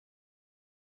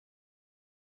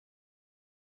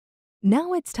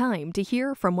Now it's time to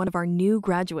hear from one of our new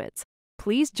graduates.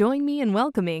 Please join me in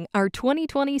welcoming our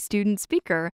 2020 student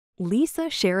speaker, Lisa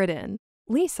Sheridan.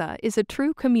 Lisa is a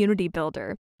true community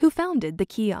builder who founded The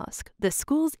Kiosk, the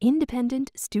school's independent,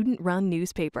 student-run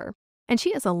newspaper. And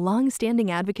she is a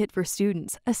long-standing advocate for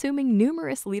students, assuming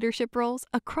numerous leadership roles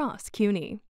across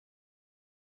CUNY.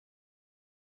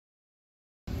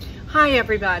 Hi,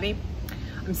 everybody.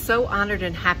 I'm so honored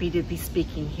and happy to be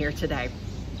speaking here today.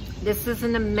 This is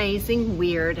an amazing,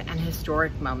 weird, and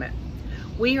historic moment.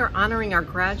 We are honoring our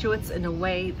graduates in a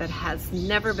way that has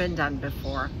never been done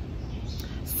before.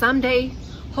 Someday,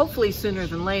 hopefully sooner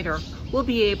than later, we'll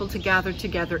be able to gather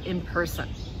together in person.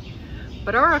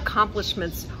 But our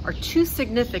accomplishments are too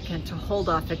significant to hold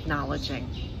off acknowledging.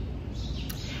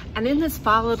 And in this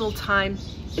volatile time,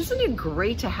 isn't it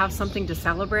great to have something to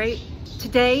celebrate?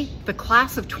 Today, the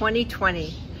class of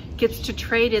 2020 gets to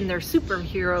trade in their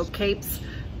superhero capes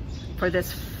for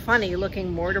this funny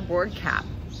looking mortarboard cap.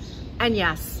 And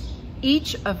yes,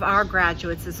 each of our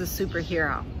graduates is a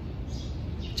superhero.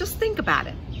 Just think about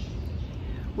it.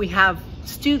 We have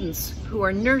students who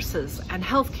are nurses and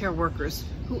healthcare workers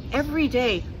who every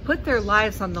day put their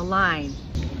lives on the line.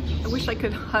 I wish I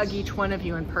could hug each one of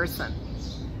you in person.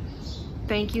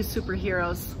 Thank you,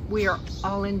 superheroes. We are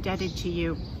all indebted to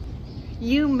you.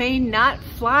 You may not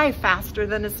fly faster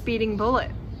than a speeding bullet,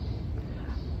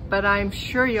 but I'm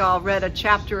sure you all read a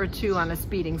chapter or two on a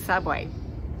speeding subway.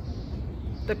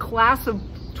 The class of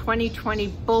 2020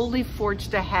 boldly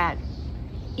forged ahead,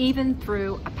 even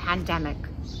through a pandemic.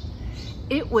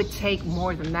 It would take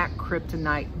more than that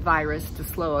kryptonite virus to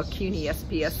slow a CUNY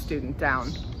SPS student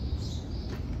down.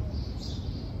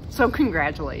 So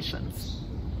congratulations.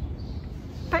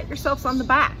 Pat yourselves on the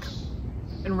back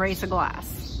and raise a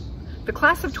glass. The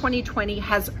class of 2020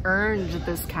 has earned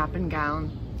this cap and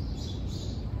gown.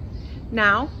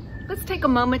 Now, let's take a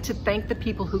moment to thank the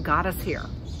people who got us here.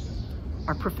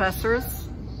 Our professors,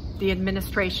 the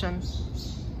administration,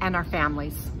 and our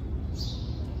families.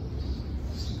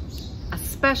 A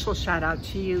special shout out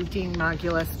to you, Dean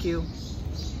Magulescu.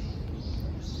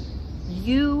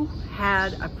 You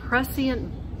had a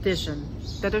prescient vision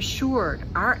that assured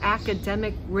our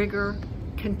academic rigor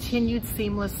continued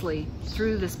seamlessly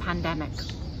through this pandemic.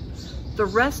 The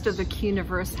rest of the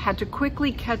CUNYverse had to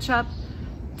quickly catch up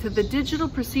to the digital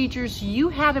procedures you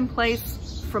had in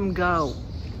place from go.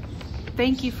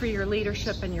 Thank you for your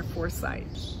leadership and your foresight.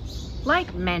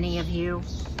 Like many of you,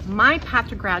 my path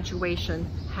to graduation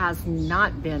has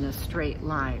not been a straight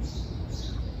line.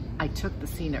 I took the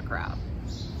scenic route.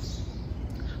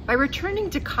 By returning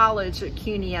to college at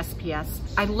CUNY SPS,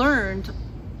 I learned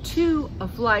two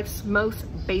of life's most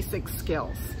basic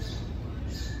skills: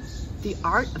 the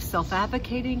art of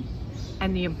self-advocating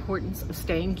and the importance of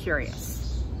staying curious.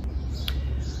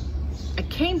 I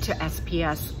came to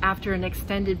SPS after an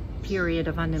extended period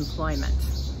of unemployment.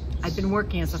 I'd been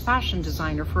working as a fashion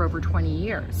designer for over 20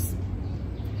 years.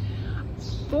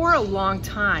 For a long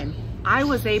time, I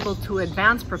was able to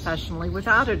advance professionally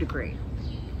without a degree.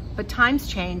 But times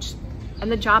changed and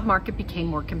the job market became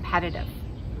more competitive.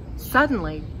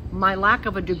 Suddenly, my lack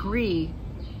of a degree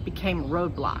became a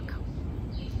roadblock.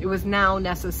 It was now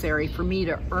necessary for me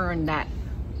to earn that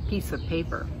piece of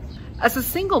paper. As a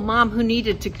single mom who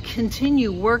needed to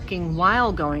continue working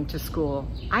while going to school,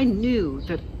 I knew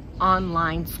that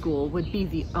online school would be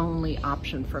the only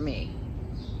option for me.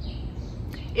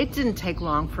 It didn't take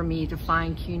long for me to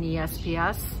find CUNY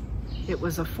SPS. It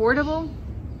was affordable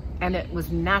and it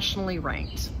was nationally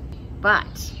ranked.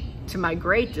 But to my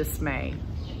great dismay,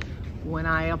 when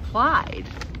I applied,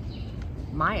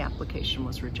 my application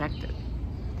was rejected.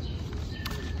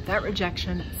 That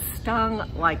rejection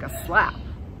stung like a slap.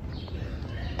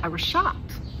 I was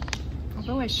shocked,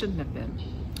 although I shouldn't have been.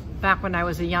 Back when I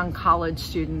was a young college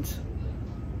student,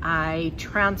 I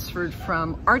transferred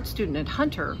from art student at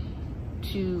Hunter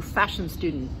to fashion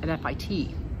student at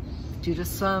FIT. Due to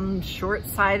some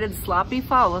short-sighted, sloppy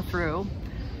follow-through,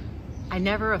 I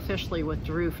never officially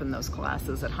withdrew from those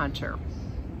classes at Hunter.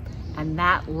 And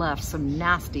that left some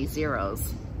nasty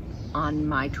zeros on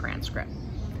my transcript.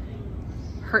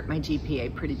 Hurt my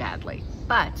GPA pretty badly.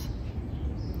 But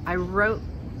I wrote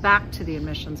back to the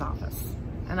admissions office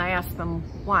and I asked them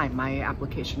why my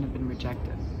application had been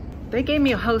rejected. They gave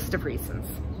me a host of reasons,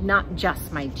 not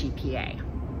just my GPA.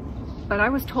 But I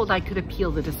was told I could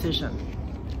appeal the decision.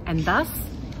 And thus,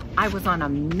 I was on a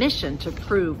mission to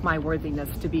prove my worthiness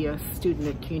to be a student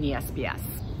at CUNY SPS.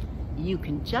 You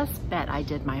can just bet I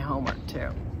did my homework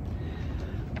too.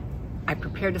 I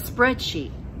prepared a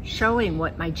spreadsheet showing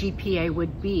what my GPA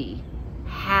would be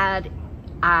had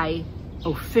I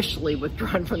officially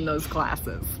withdrawn from those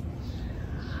classes.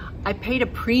 I paid a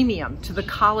premium to the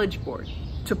College Board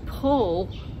to pull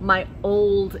my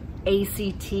old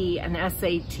ACT and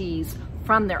SATs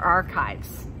from their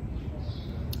archives.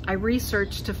 I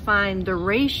researched to find the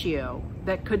ratio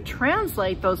that could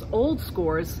translate those old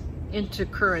scores into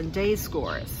current day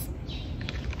scores.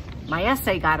 My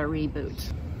essay got a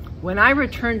reboot. When I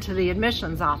returned to the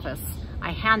admissions office,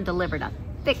 I hand-delivered a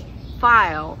thick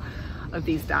file of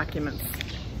these documents.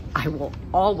 I will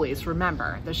always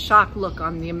remember the shocked look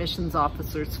on the admissions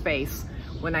officer's face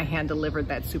when I hand-delivered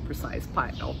that supersized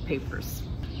pile of papers.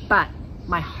 But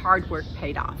my hard work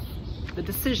paid off. The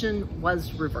decision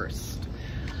was reversed.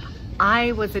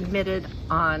 I was admitted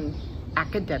on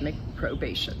academic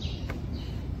probation.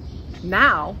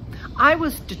 Now, I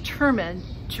was determined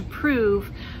to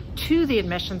prove to the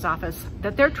admissions office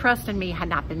that their trust in me had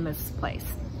not been misplaced.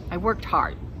 I worked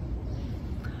hard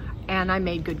and I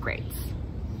made good grades.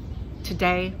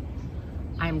 Today,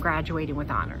 I am graduating with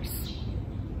honors.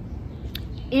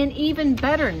 In even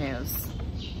better news,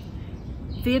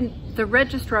 the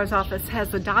registrar's office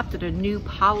has adopted a new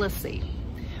policy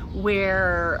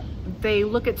where they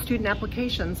look at student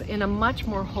applications in a much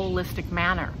more holistic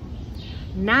manner.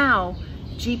 Now,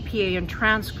 GPA and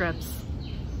transcripts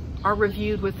are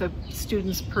reviewed with the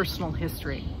student's personal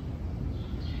history.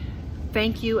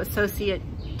 Thank you, Associate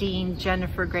Dean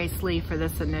Jennifer Grace Lee, for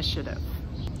this initiative.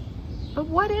 But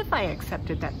what if I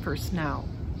accepted that first no?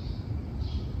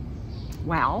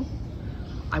 Well,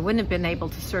 I wouldn't have been able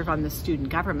to serve on the student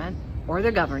government or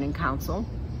the governing council.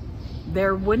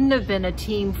 There wouldn't have been a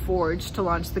team forged to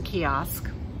launch the kiosk,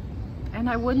 and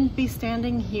I wouldn't be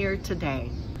standing here today.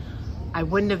 I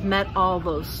wouldn't have met all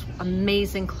those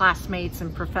amazing classmates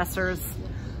and professors.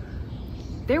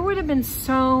 There would have been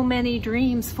so many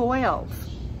dreams foiled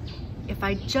if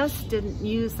I just didn't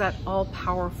use that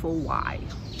all-powerful why.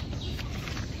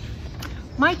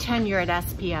 My tenure at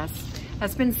SPS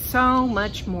has been so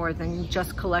much more than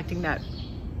just collecting that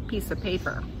piece of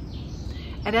paper.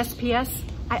 At SPS,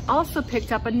 I also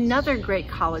picked up another great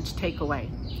college takeaway: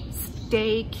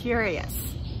 stay curious.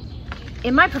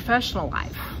 In my professional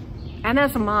life, and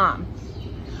as a mom,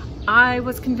 I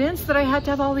was convinced that I had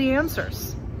to have all the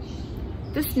answers.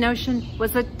 This notion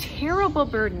was a terrible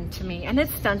burden to me, and it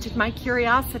stunted my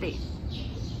curiosity.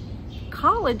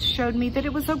 College showed me that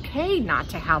it was okay not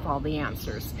to have all the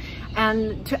answers,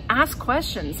 and to ask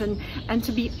questions and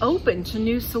to be open to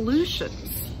new solutions.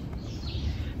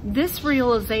 This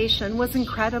realization was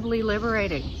incredibly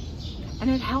liberating, and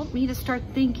it helped me to start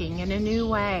thinking in a new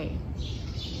way.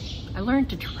 I learned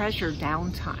to treasure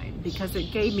downtime because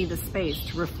it gave me the space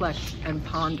to reflect and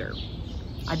ponder.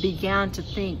 I began to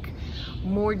think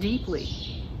more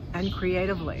deeply and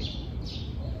creatively.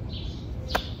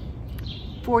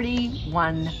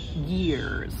 41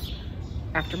 years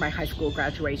after my high school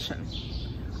graduation,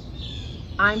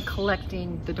 I'm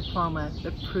collecting the diploma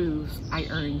that proves I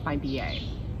earned my BA.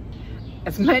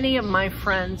 As many of my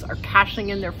friends are cashing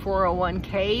in their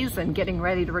 401ks and getting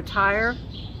ready to retire,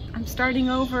 I'm starting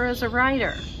over as a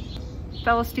writer.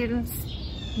 Fellow students,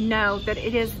 know that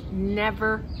it is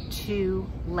never too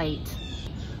late.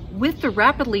 With the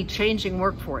rapidly changing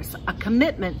workforce, a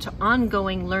commitment to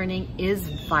ongoing learning is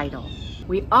vital.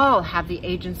 We all have the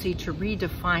agency to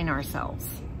redefine ourselves.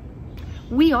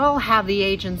 We all have the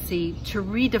agency to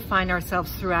redefine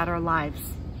ourselves throughout our lives,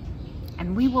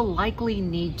 and we will likely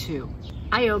need to.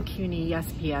 I owe CUNY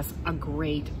SPS a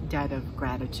great debt of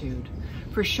gratitude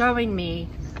for showing me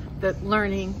that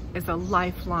learning is a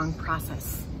lifelong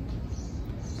process.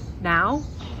 Now,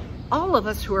 all of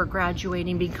us who are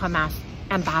graduating become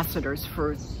ambassadors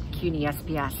for CUNY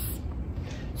SPS.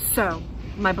 So,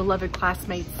 my beloved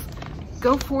classmates,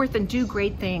 go forth and do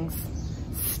great things.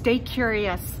 Stay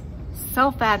curious,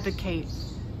 self-advocate,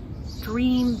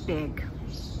 dream big,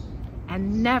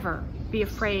 and never be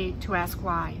afraid to ask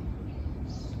why.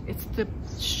 It's the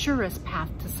surest path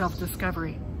to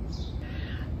self-discovery.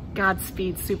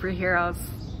 Godspeed, superheroes.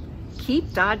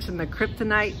 Keep dodging the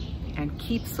kryptonite and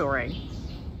keep soaring.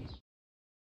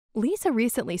 Lisa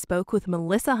recently spoke with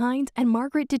Melissa Hines and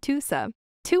Margaret DeTusa,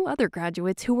 two other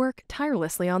graduates who work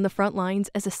tirelessly on the front lines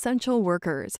as essential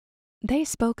workers. They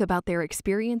spoke about their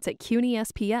experience at CUNY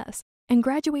SPS and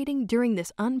graduating during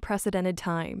this unprecedented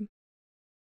time.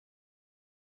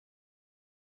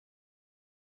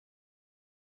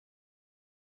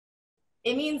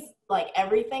 It means like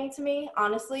everything to me,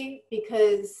 honestly,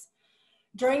 because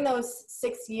during those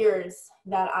 6 years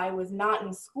that I was not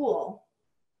in school,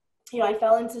 I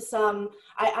fell into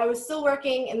I was still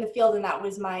working in the field, and that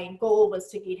was my goal, was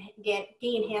to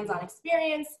gain hands-on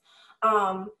experience.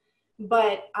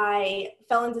 But I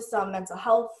fell into some mental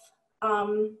health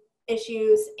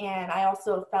issues, and I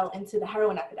also fell into the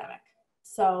heroin epidemic.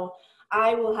 So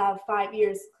I will have 5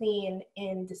 years clean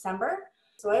in December.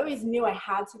 So I always knew I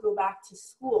had to go back to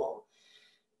school,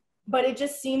 but it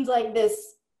just seemed like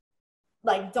this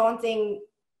like daunting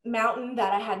mountain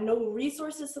that I had no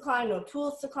resources to climb, no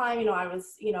tools to climb. You know, I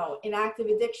was, you know, in active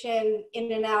addiction,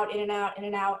 in and out, in and out, in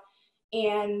and out.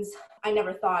 And I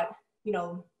never thought, you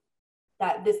know,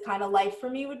 that this kind of life for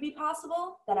me would be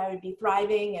possible, that I would be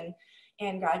thriving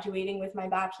and graduating with my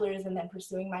bachelor's and then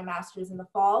pursuing my master's in the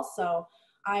fall. So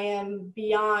I am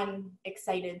beyond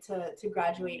excited to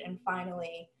graduate and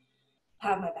finally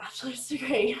have my bachelor's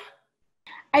degree.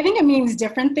 I think it means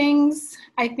different things.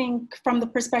 I think from the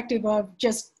perspective of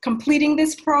just completing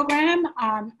this program,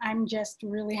 I'm just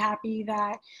really happy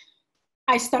that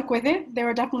I stuck with it. There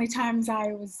were definitely times I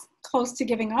was close to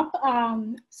giving up.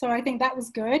 So I think that was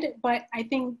good. But I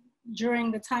think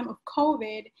during the time of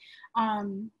COVID,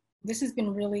 this has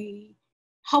been really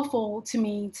helpful to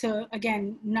me to,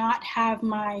 again, not have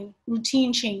my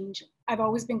routine change. I've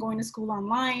always been going to school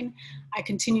online. I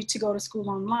continue to go to school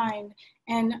online.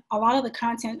 And a lot of the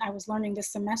content I was learning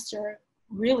this semester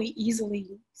really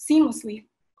easily, seamlessly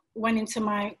went into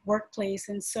my workplace.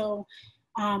 And so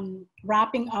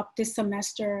wrapping up this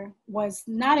semester was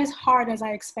not as hard as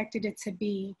I expected it to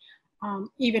be,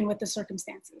 even with the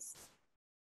circumstances.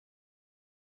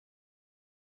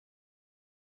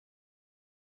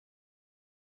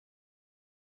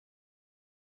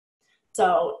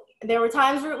 So there were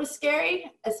times where it was scary,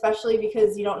 especially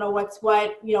because you don't know what's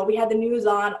what. You know, we had the news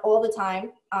on all the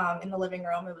time in the living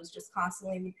room. It was just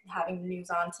constantly having the news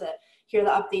on to hear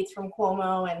the updates from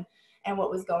Cuomo and what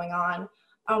was going on.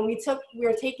 We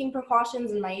were taking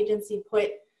precautions, and my agency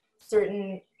put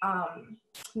certain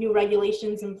new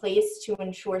regulations in place to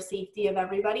ensure safety of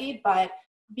everybody. But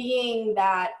being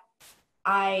that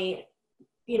I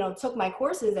took my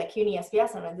courses at CUNY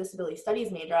SPS. I'm a disability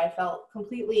studies major. I felt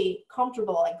completely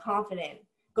comfortable and confident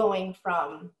going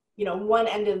from, one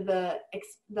end of the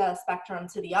spectrum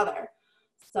to the other.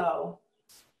 So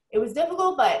it was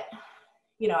difficult, but,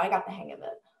 I got the hang of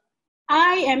it.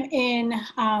 I am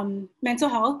in mental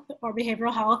health or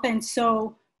behavioral health. And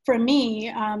so for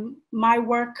me, my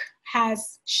work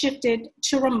has shifted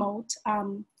to remote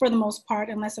for the most part,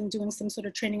 unless I'm doing some sort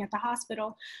of training at the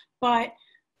hospital. But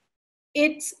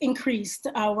it's increased.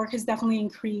 Work has definitely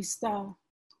increased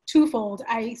twofold.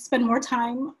 I spend more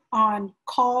time on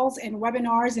calls and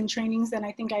webinars and trainings than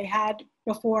I think I had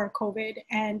before COVID.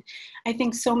 And I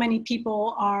think so many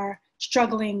people are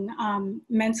struggling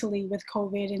mentally with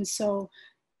COVID. And so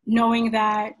knowing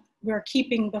that we're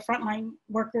keeping the frontline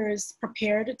workers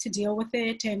prepared to deal with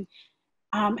it, and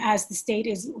as the state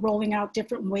is rolling out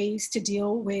different ways to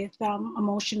deal with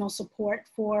emotional support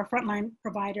for frontline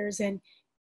providers and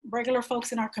regular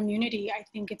folks in our community, I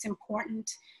think it's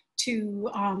important to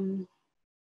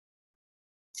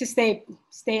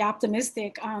stay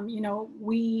optimistic.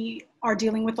 We are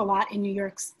dealing with a lot in New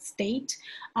York State,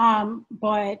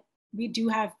 but we do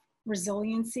have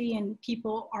resiliency, and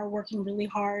people are working really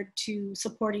hard to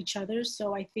support each other.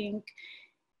 So I think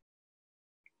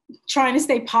trying to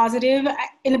stay positive.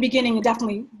 In the beginning,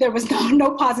 definitely there was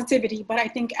no positivity, but I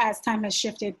think as time has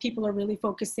shifted, people are really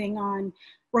focusing on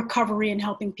recovery and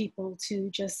helping people to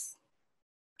just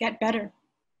get better.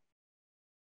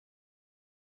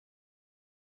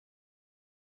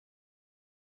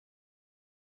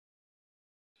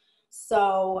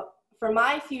 So for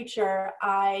my future,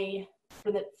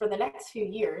 for the next few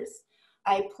years,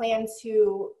 I plan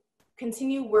to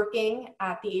continue working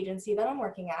at the agency that I'm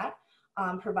working at,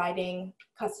 providing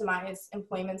customized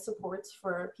employment supports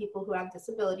for people who have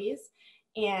disabilities.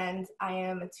 And I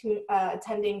am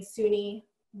attending SUNY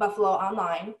Buffalo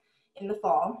Online in the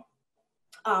fall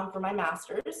for my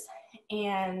master's.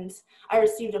 And I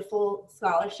received a full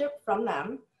scholarship from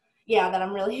them. Yeah, that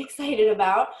I'm really excited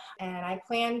about. And I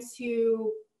plan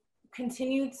to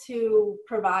continue to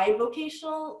provide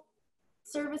vocational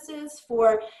services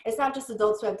for, it's not just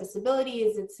adults who have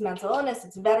disabilities, it's mental illness,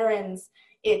 it's veterans,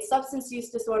 it's substance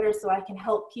use disorders, so I can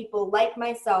help people like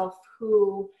myself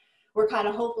who were kind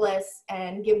of hopeless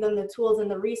and give them the tools and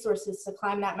the resources to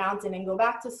climb that mountain and go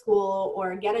back to school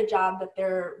or get a job that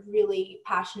they're really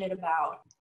passionate about.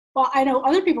 Well, I know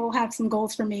other people have some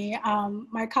goals for me.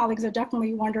 My colleagues are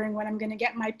definitely wondering when I'm going to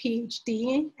get my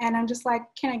PhD, and I'm just like,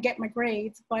 can I get my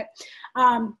grades? But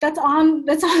that's on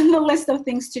the list of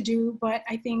things to do. But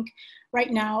I think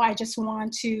right now I just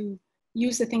want to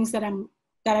use the things that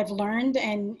I've learned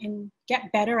and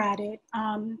get better at it.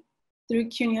 Through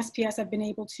CUNY SPS, I've been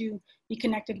able to be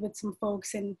connected with some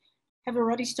folks and have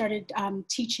already started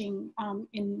teaching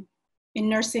in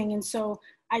nursing, and so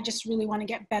I just really want to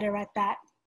get better at that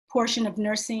portion of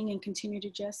nursing and continue to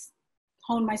just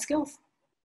hone my skills.